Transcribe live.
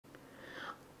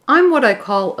I'm what I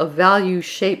call a value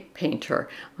shape painter.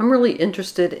 I'm really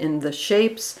interested in the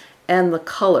shapes and the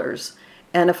colors.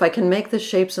 And if I can make the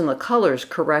shapes and the colors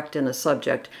correct in a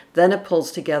subject, then it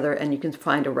pulls together and you can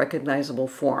find a recognizable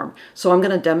form. So I'm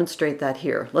going to demonstrate that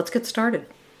here. Let's get started.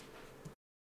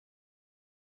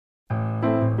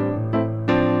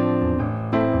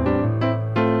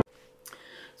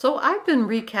 So I've been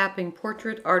recapping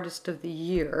Portrait Artist of the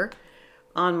Year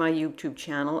on my YouTube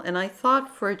channel, and I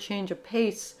thought for a change of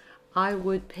pace, I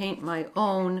would paint my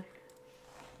own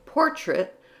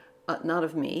portrait, not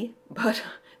of me, but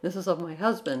this is of my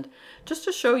husband, just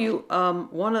to show you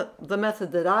one of the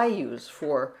method that I use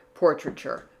for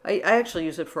portraiture. I actually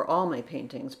use it for all my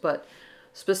paintings, but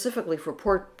specifically for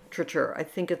portraiture, I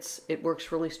think it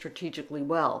works really strategically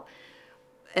well.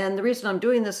 And the reason I'm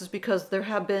doing this is because there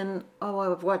have been,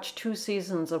 I've watched 2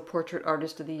 seasons of Portrait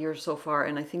Artist of the Year so far,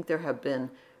 and I think there have been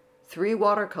 3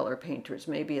 watercolor painters,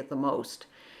 maybe at the most.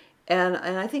 And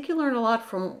I think you learn a lot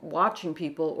from watching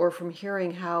people or from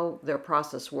hearing how their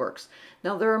process works.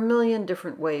 Now, there are a million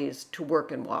different ways to work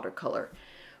in watercolor,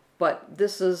 but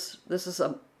this is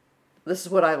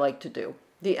what I like to do.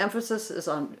 The emphasis is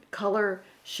on color,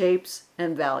 shapes,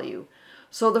 and value.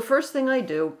 So the first thing I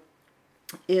do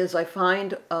is I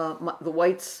find the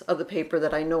whites of the paper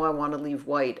that I know I want to leave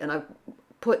white, and I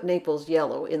put Naples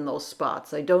yellow in those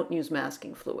spots. I don't use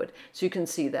masking fluid, so you can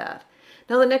see that.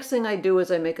 Now the next thing I do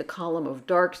is I make a column of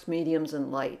darks, mediums, and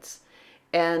lights.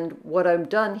 And what I've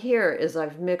done here is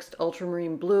I've mixed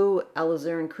ultramarine blue,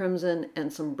 alizarin crimson,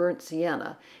 and some burnt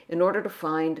sienna in order to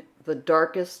find the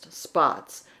darkest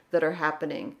spots that are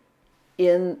happening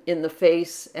in the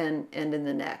face and in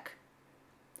the neck.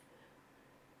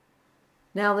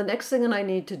 Now the next thing that I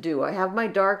need to do, I have my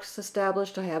darks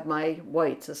established, I have my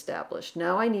whites established.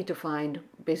 Now I need to find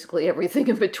basically everything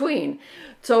in between.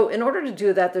 So in order to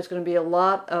do that, there's going to be a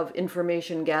lot of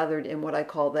information gathered in what I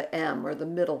call the M, or the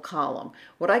middle column.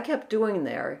 What I kept doing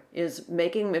there is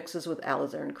making mixes with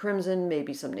alizarin crimson,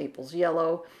 maybe some Naples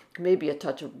yellow, maybe a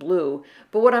touch of blue.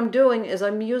 But what I'm doing is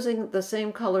I'm using the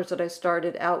same colors that I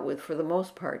started out with for the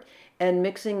most part, and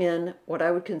mixing in what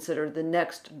I would consider the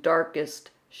next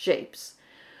darkest shapes.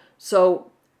 So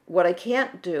what I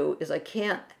can't do is I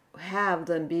can't have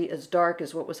them be as dark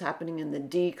as what was happening in the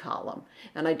D column.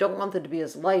 And I don't want them to be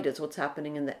as light as what's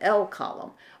happening in the L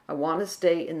column. I want to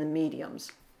stay in the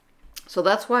mediums. So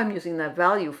that's why I'm using that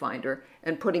value finder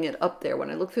and putting it up there.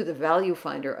 When I look through the value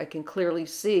finder, I can clearly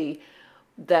see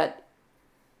that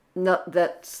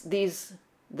this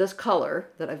color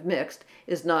that I've mixed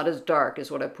is not as dark as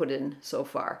what I put in so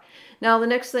far. Now the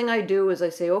next thing I do is I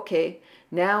say, okay,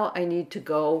 now I need to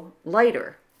go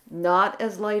lighter. Not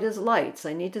as light as lights.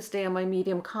 I need to stay on my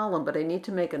medium column, but I need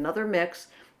to make another mix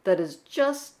that is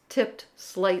just tipped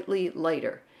slightly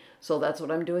lighter. So that's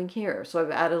what I'm doing here. So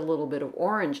I've added a little bit of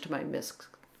orange to my mix,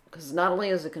 because not only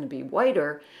is it going to be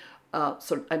lighter,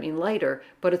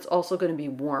 but it's also going to be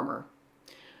warmer.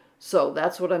 So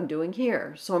that's what I'm doing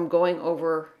here. So I'm going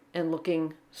over and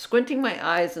looking, squinting my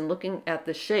eyes and looking at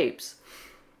the shapes,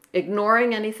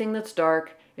 ignoring anything that's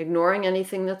dark, ignoring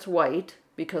anything that's white,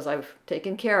 because I've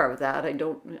taken care of that. I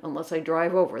don't, unless I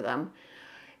drive over them.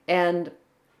 And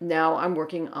now I'm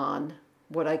working on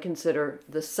what I consider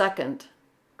the second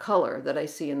color that I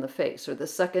see in the face, or the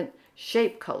second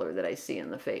shape color that I see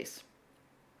in the face.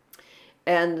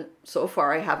 And so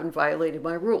far I haven't violated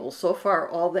my rules. So far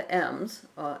all the M's,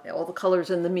 all the colors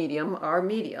in the medium are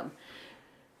medium.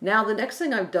 Now the next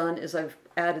thing I've done is I've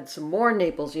added some more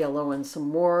Naples yellow and some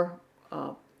more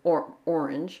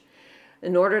orange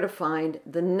in order to find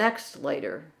the next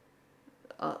lighter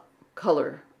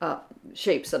color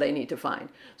shapes that I need to find.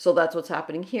 So that's what's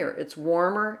happening here. It's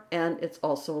warmer and it's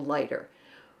also lighter.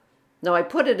 Now I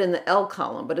put it in the L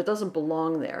column, but it doesn't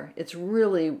belong there. It's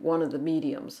really one of the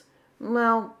mediums.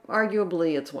 Well,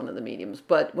 arguably it's one of the mediums,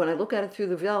 but when I look at it through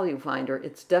the value finder,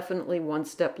 it's definitely one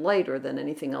step lighter than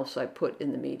anything else I put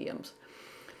in the mediums.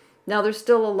 Now there's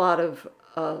still a lot of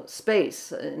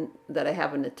space that I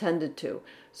haven't attended to,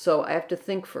 so I have to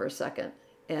think for a second,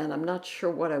 and I'm not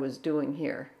sure what I was doing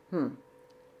here. I'll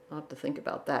have to think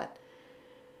about that.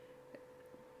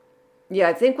 Yeah,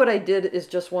 I think what I did is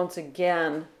just once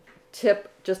again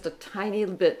tip just a tiny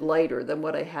bit lighter than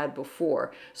what I had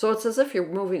before. So it's as if you're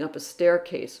moving up a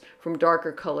staircase from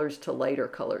darker colors to lighter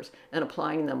colors and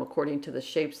applying them according to the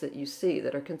shapes that you see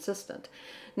that are consistent.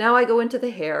 Now I go into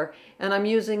the hair and I'm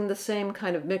using the same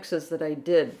kind of mixes that I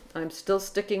did. I'm still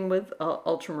sticking with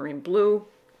ultramarine blue.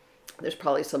 There's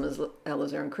probably some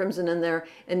alizarin crimson in there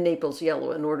and Naples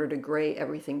yellow in order to gray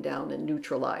everything down and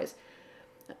neutralize.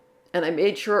 And I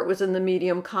made sure it was in the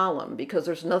medium column because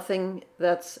there's nothing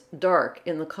that's dark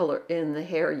in the color in the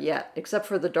hair yet, except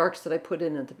for the darks that I put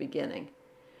in at the beginning.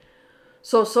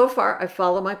 So far I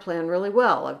follow my plan really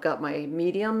well. I've got my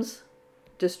mediums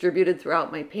distributed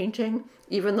throughout my painting,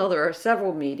 even though there are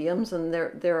several mediums and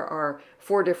there are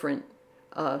 4 different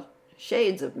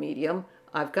shades of medium.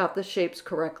 I've got the shapes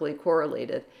correctly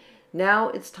correlated. Now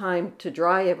it's time to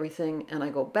dry everything, and I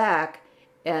go back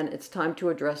and it's time to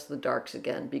address the darks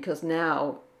again, because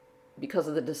now, because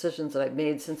of the decisions that I've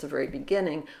made since the very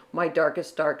beginning, my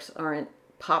darkest darks aren't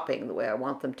popping the way I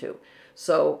want them to.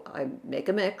 So I make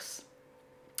a mix,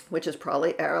 which is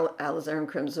probably alizarin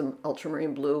crimson,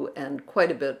 ultramarine blue, and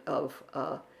quite a bit of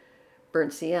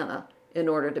burnt sienna in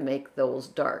order to make those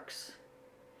darks.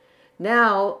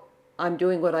 Now I'm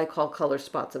doing what I call color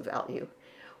spots of value.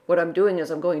 What I'm doing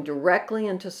is I'm going directly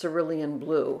into cerulean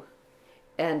blue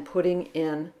and putting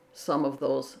in some of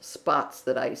those spots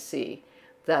that I see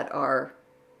that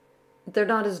they're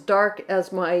not as dark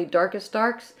as my darkest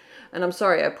darks. And I'm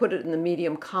sorry, I put it in the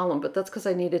medium column, but that's because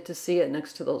I needed to see it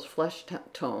next to those flesh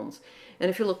tones.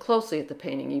 And if you look closely at the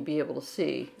painting, you'd be able to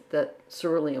see that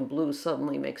cerulean blue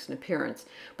suddenly makes an appearance.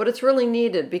 But it's really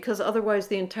needed because otherwise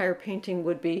the entire painting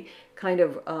would be kind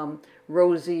of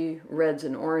rosy reds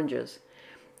and oranges.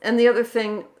 And the other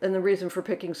thing, and the reason for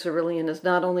picking cerulean, is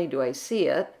not only do I see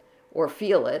it or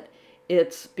feel it,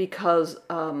 it's because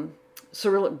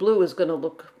cerulean blue is going to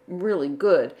look really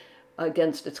good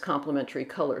against its complementary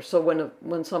color. So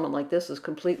when someone like this is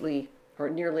completely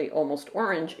or nearly almost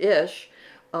orange-ish,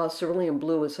 cerulean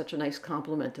blue is such a nice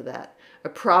complement to that. I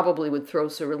probably would throw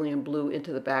cerulean blue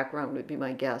into the background, would be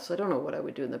my guess. I don't know what I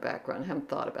would do in the background. I haven't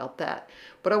thought about that.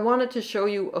 But I wanted to show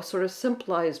you a sort of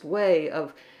simplified way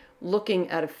of looking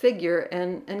at a figure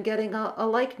and getting a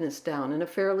likeness down in a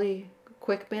fairly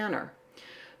quick manner.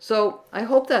 So I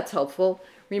hope that's helpful.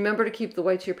 Remember to keep the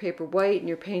whites of your paper white and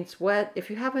your paints wet. If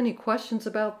you have any questions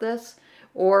about this,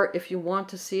 or if you want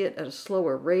to see it at a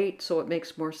slower rate so it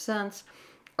makes more sense,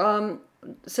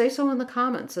 say so in the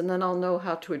comments and then I'll know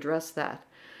how to address that.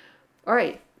 All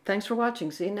right, thanks for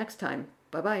watching. See you next time.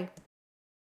 Bye-bye.